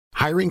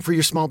Hiring for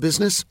your small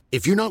business?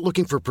 If you're not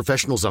looking for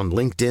professionals on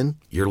LinkedIn,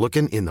 you're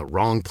looking in the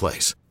wrong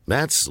place.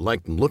 That's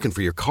like looking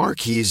for your car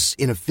keys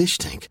in a fish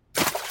tank.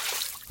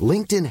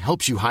 LinkedIn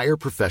helps you hire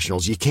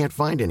professionals you can't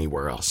find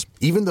anywhere else,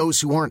 even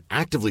those who aren't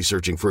actively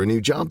searching for a new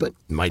job but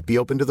might be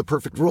open to the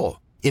perfect role.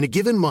 In a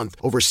given month,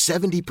 over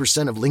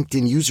 70% of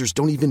LinkedIn users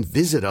don't even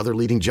visit other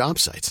leading job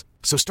sites.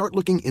 So start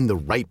looking in the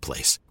right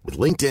place. With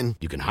LinkedIn,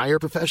 you can hire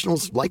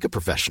professionals like a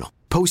professional.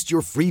 Post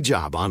your free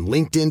job on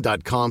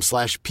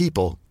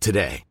linkedin.com/people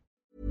today.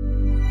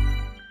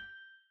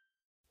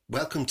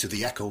 Welcome to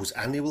The Echo's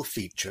annual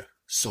feature,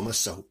 Summer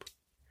Soap.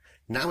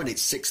 Now in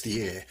its 6th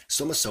year,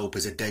 Summer Soap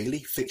is a daily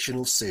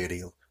fictional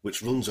serial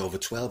which runs over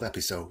 12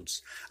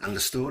 episodes, and the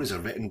stories are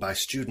written by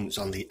students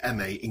on the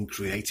MA in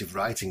Creative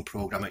Writing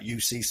programme at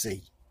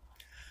UCC.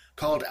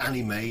 Called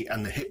Annie Mae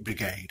and the Hit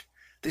Brigade,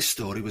 this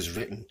story was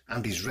written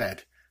and is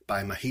read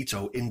by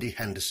Mahito Indy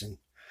Henderson,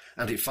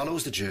 and it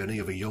follows the journey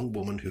of a young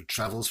woman who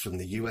travels from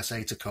the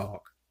USA to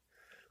Cork.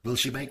 Will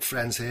she make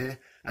friends here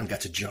and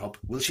get a job?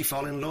 Will she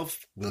fall in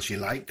love? Will she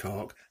like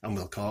Cork? And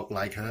will Cork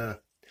like her?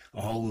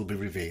 All will be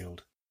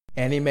revealed.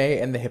 Annie Mae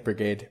and the Hit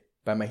Brigade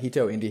by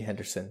Mahito Indy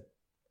Henderson.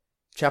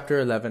 Chapter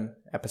 11,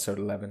 Episode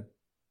 11.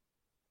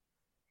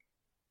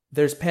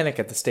 There's panic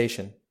at the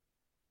station.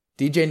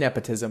 DJ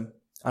Nepotism,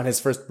 on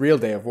his first real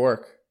day of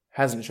work,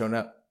 hasn't shown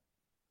up.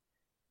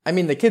 "I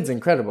mean, the kid's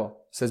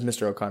incredible," says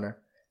Mr. O'Connor.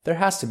 "There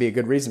has to be a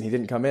good reason he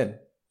didn't come in."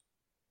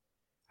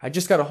 "I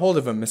just got a hold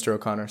of him, Mr.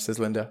 O'Connor," says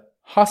Linda.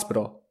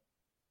 "Hospital."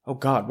 "Oh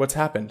God, what's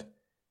happened?"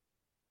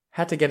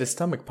 "Had to get his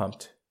stomach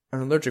pumped. An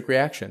allergic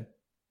reaction."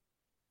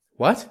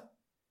 "What?"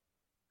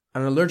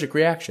 "An allergic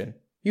reaction.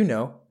 You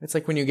know, it's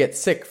like when you get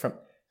sick from—"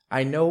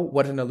 "I know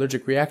what an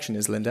allergic reaction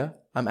is, Linda.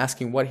 I'm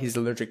asking what he's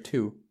allergic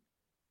to."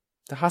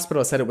 "The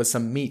hospital said it was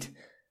some meat.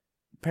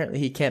 Apparently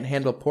he can't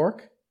handle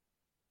pork?"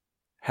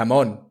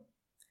 "Hamon."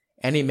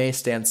 Annie Mae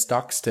stands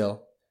stock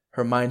still,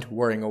 her mind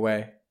whirring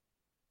away.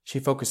 She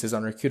focuses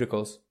on her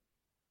cuticles.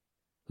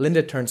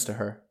 Linda turns to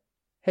her.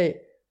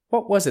 "Hey,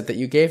 what was it that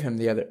you gave him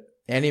the other—"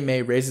 Annie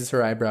Mae raises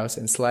her eyebrows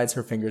and slides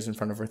her fingers in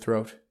front of her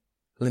throat.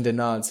 Linda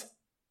nods.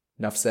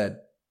 "Nuff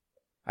said."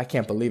 "I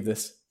can't believe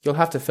this. You'll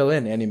have to fill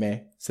in, Annie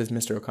Mae," says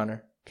Mr.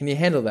 O'Connor. "Can you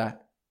handle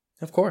that?"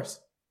 "Of course."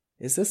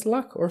 Is this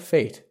luck or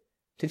fate?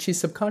 Did she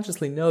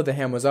subconsciously know the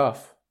ham was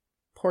off?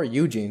 "Poor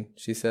Eugene,"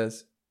 she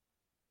says.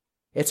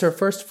 It's her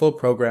first full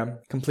program,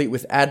 complete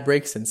with ad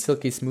breaks and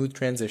silky smooth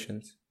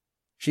transitions.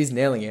 She's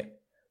nailing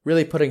it,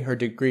 really putting her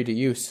degree to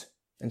use,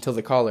 until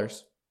the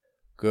callers.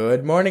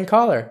 "Good morning,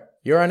 caller.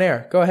 You're on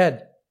air. Go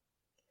ahead."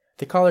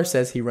 The caller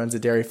says he runs a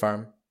dairy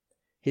farm.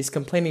 He's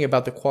complaining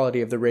about the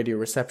quality of the radio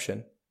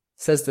reception.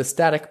 Says the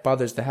static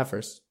bothers the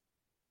heifers.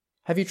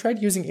 "Have you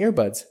tried using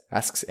earbuds?"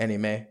 asks Annie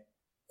Mae.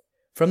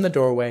 From the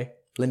doorway,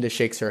 Linda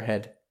shakes her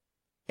head.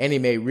 Annie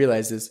Mae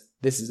realizes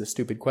this is a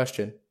stupid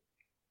question.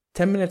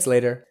 10 minutes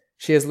later,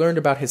 she has learned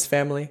about his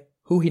family,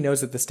 who he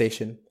knows at the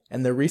station,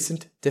 and the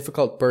recent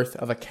difficult birth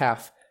of a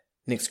calf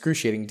in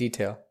excruciating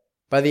detail.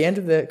 By the end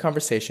of the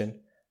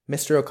conversation,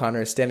 Mr.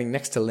 O'Connor is standing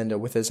next to Linda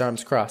with his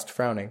arms crossed,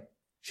 frowning.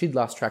 She'd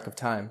lost track of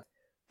time.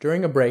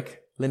 During a break,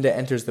 Linda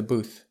enters the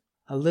booth.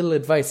 "A little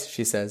advice,"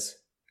 she says.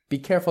 "Be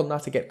careful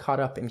not to get caught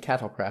up in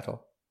cattle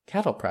prattle."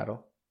 "Cattle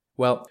prattle?"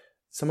 "Well,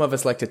 some of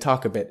us like to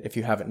talk a bit, if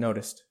you haven't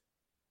noticed."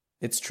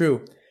 It's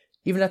true.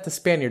 Even at the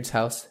Spaniard's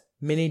house,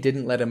 Minnie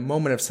didn't let a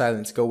moment of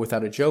silence go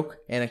without a joke,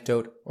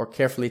 anecdote, or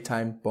carefully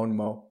timed bon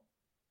mot.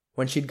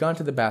 When she'd gone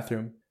to the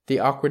bathroom, the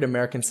awkward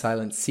American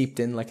silence seeped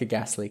in like a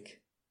gas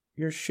leak.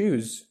 "Your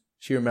shoes,"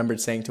 she remembered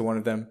saying to one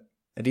of them.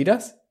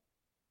 "Adidas?"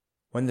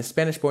 When the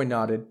Spanish boy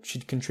nodded,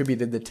 she'd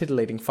contributed the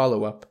titillating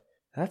follow-up.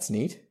 "That's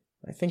neat.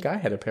 I think I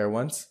had a pair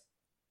once."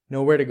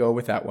 Nowhere to go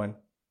with that one.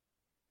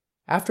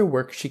 After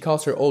work, she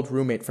calls her old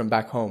roommate from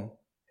back home.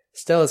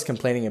 Stella's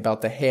complaining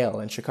about the hail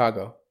in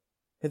Chicago.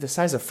 "They're the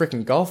size of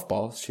frickin' golf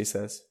balls," she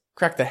says.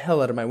 "Cracked the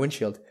hell out of my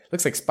windshield.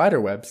 Looks like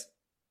spider webs."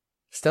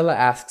 Stella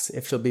asks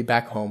if she'll be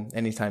back home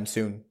anytime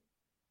soon.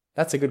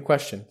 "That's a good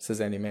question," says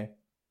Annie Mae.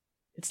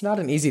 "It's not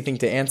an easy thing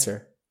to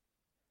answer.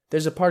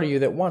 There's a part of you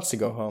that wants to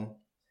go home,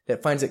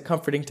 that finds it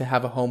comforting to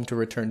have a home to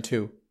return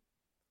to.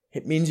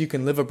 It means you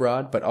can live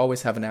abroad but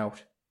always have an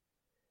out.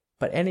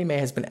 But Annie Mae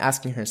has been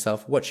asking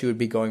herself what she would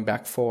be going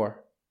back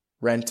for.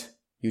 Rent,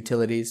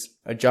 utilities,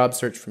 a job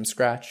search from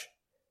scratch,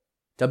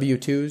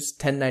 W-2s,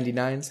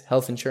 1099s,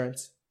 health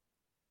insurance.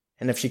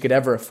 And if she could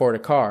ever afford a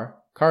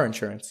car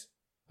insurance,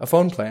 a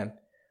phone plan,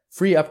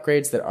 free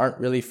upgrades that aren't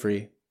really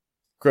free,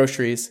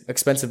 groceries,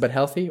 expensive but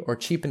healthy, or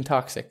cheap and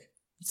toxic.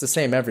 It's the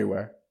same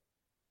everywhere.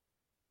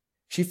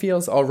 She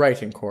feels all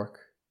right in Cork.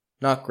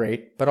 Not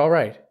great, but all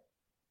right.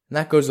 And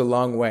that goes a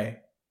long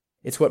way.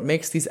 It's what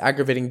makes these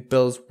aggravating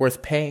bills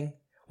worth paying,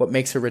 what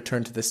makes her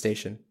return to the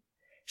station.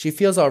 She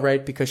feels all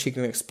right because she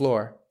can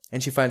explore,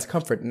 and she finds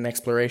comfort in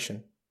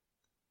exploration.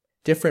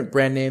 Different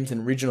brand names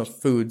and regional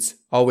foods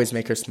always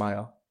make her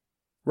smile.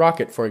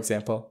 Rocket, for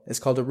example, is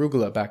called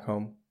arugula back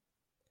home.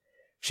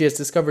 She has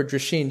discovered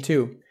drisheen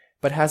too,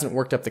 but hasn't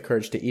worked up the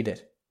courage to eat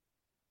it.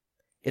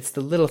 It's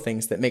the little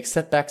things that make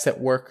setbacks at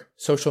work,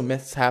 social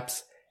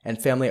mishaps,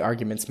 and family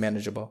arguments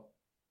manageable.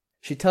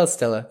 She tells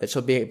Stella that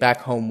she'll be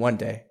back home one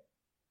day.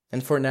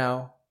 And for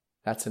now,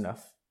 that's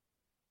enough.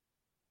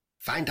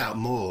 Find out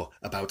more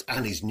about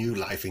Annie's new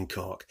life in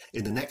Cork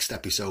in the next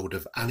episode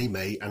of Annie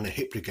May and the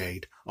Hit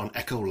Brigade on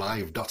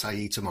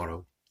echolive.ie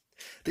tomorrow.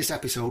 This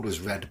episode was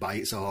read by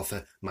its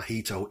author,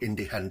 Mahito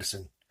Indy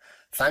Henderson.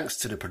 Thanks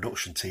to the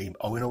production team,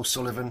 Owen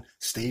O'Sullivan,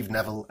 Steve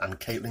Neville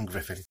and Caitlin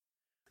Griffin.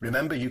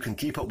 Remember, you can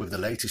keep up with the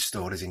latest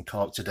stories in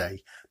Cork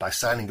today by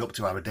signing up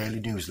to our daily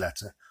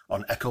newsletter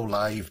on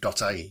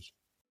echolive.ie.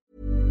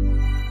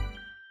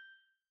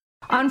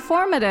 On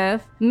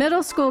Formative,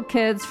 middle school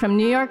kids from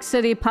New York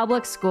City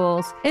public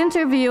schools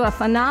interview a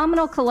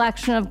phenomenal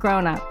collection of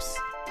grown-ups.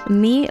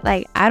 Me,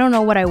 I don't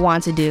know what I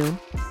want to do.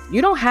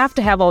 You don't have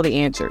to have all the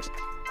answers.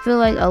 I feel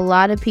like a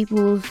lot of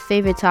people's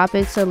favorite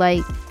topics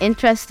are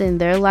interest in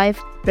their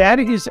life. That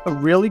is a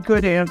really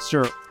good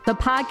answer. The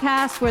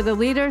podcast where the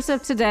leaders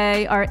of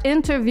today are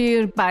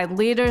interviewed by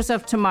leaders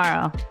of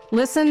tomorrow.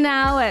 Listen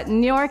now at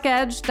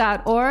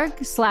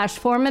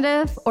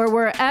newyorkedge.org/formative or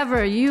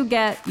wherever you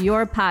get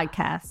your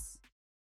podcasts.